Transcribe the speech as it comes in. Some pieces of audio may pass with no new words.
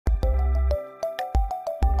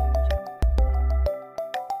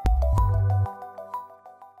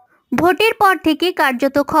ভোটের পর থেকে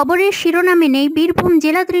কার্যত খবরের শিরোনামে নেই বীরভূম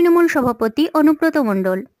জেলা তৃণমূল সভাপতি অনুব্রত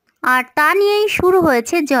মণ্ডল, আর তা নিয়েই শুরু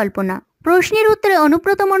হয়েছে জল্পনা। প্রশ্নের উত্তরে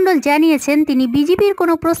অনুব্রত মণ্ডল জানিয়েছেন তিনি বিজেপির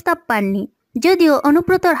কোনো প্রস্তাব পাননি, যদিও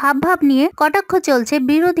অনুব্রতর হাবভাব নিয়ে কটাক্ষ চলছে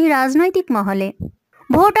বিরোধী রাজনৈতিক মহলে।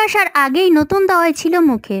 ভোট আসার আগেই নতুন দাওয়াই ছিল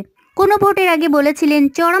মুখে। কোনো ভোটের আগে বলেছিলেন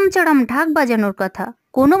চরম চরম ঢাক বাজানোর কথা,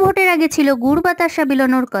 কোনো ভোটের আগে ছিল গুড় বাতাসা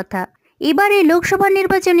বিলোনোর কথা। এবারে লোকসভা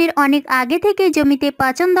নির্বাচনের অনেক আগে থেকে জমিতে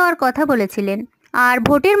পাচন দেওয়ার কথা বলেছিলেন, আর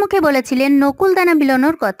ভোটের মুখে বলেছিলেন নকুলদানা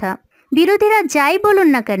বিলোনোর কথা। বিরোধীরা যাই বলুন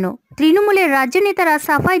না কেন, তৃণমূলের রাজ্য নেতারা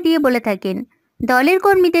সাফাই দিয়ে বলে থাকেন দলের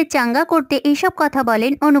কর্মীদের চাঙ্গা করতে এইসব কথা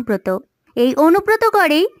বলেন অনুব্রত। এই অনুব্রত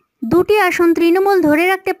করেই দুটি আসন তৃণমূল ধরে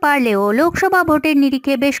রাখতে পারলেও লোকসভা ভোটের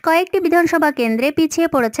নিরিখে বেশ কয়েকটি বিধানসভা কেন্দ্রে পিছিয়ে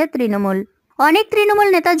পড়েছে তৃণমূল। অনেক তৃণমূল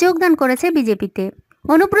নেতা যোগদান করেছে বিজেপিতে।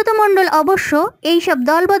 অনুব্রত মণ্ডল অবশ্য এইসব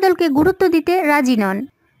দলবদলকে গুরুত্ব দিতে রাজি নন।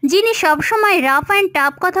 যিনি সবসময় রাফ অ্যান্ড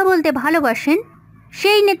টাফ কথা বলতে ভালোবাসেন,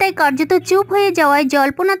 সেই নেতাই কার্যত চুপ হয়ে যাওয়ায়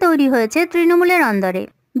জল্পনা তৈরি হয়েছে তৃণমূলের অন্দরে।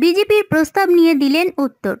 বিজেপির প্রস্তাব নিয়ে দিলেন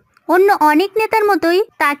উত্তর। অন্য অনেক নেতার মতোই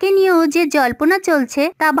তাকে নিয়েও যে জল্পনা চলছে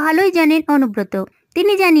তা ভালোই জানেন অনুব্রত।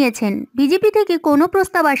 তিনি জানিয়েছেন বিজেপি থেকে কোনো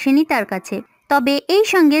প্রস্তাব আসেনি তার কাছে, তবে এই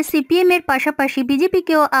সঙ্গে সিপিএমের পাশাপাশি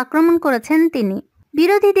বিজেপিকেও আক্রমণ করেছেন তিনি।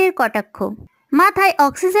 বিরোধীদের কটাক্ষ। মাথায়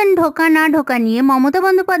অক্সিজেন ঢোকা না ঢোকা নিয়ে মমতা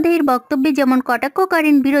বন্দ্যোপাধ্যায়ের বক্তব্যে যেমন কটাক্ষ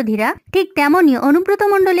করেন বিরোধীরা, ঠিক তেমনই অনুব্রত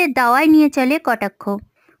মণ্ডলের দাওয়াই নিয়ে চলে কটাক্ষ।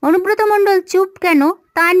 অনুব্রত মণ্ডল চুপ কেন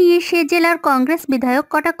তা নিয়ে সে জেলার কংগ্রেস বিধায়ক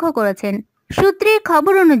কটাক্ষ করেছেন। সূত্রের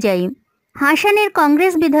খবর অনুযায়ী হাসানের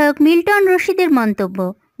কংগ্রেস বিধায়ক মিল্টন রশিদের মন্তব্য,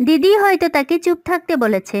 দিদি হয়তো তাকে চুপ থাকতে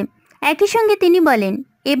বলেছে। একই সঙ্গে তিনি বলেন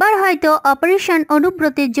এবার হয়তো অপারেশন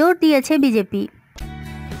অনুব্রতে জোর দিয়েছে বিজেপি।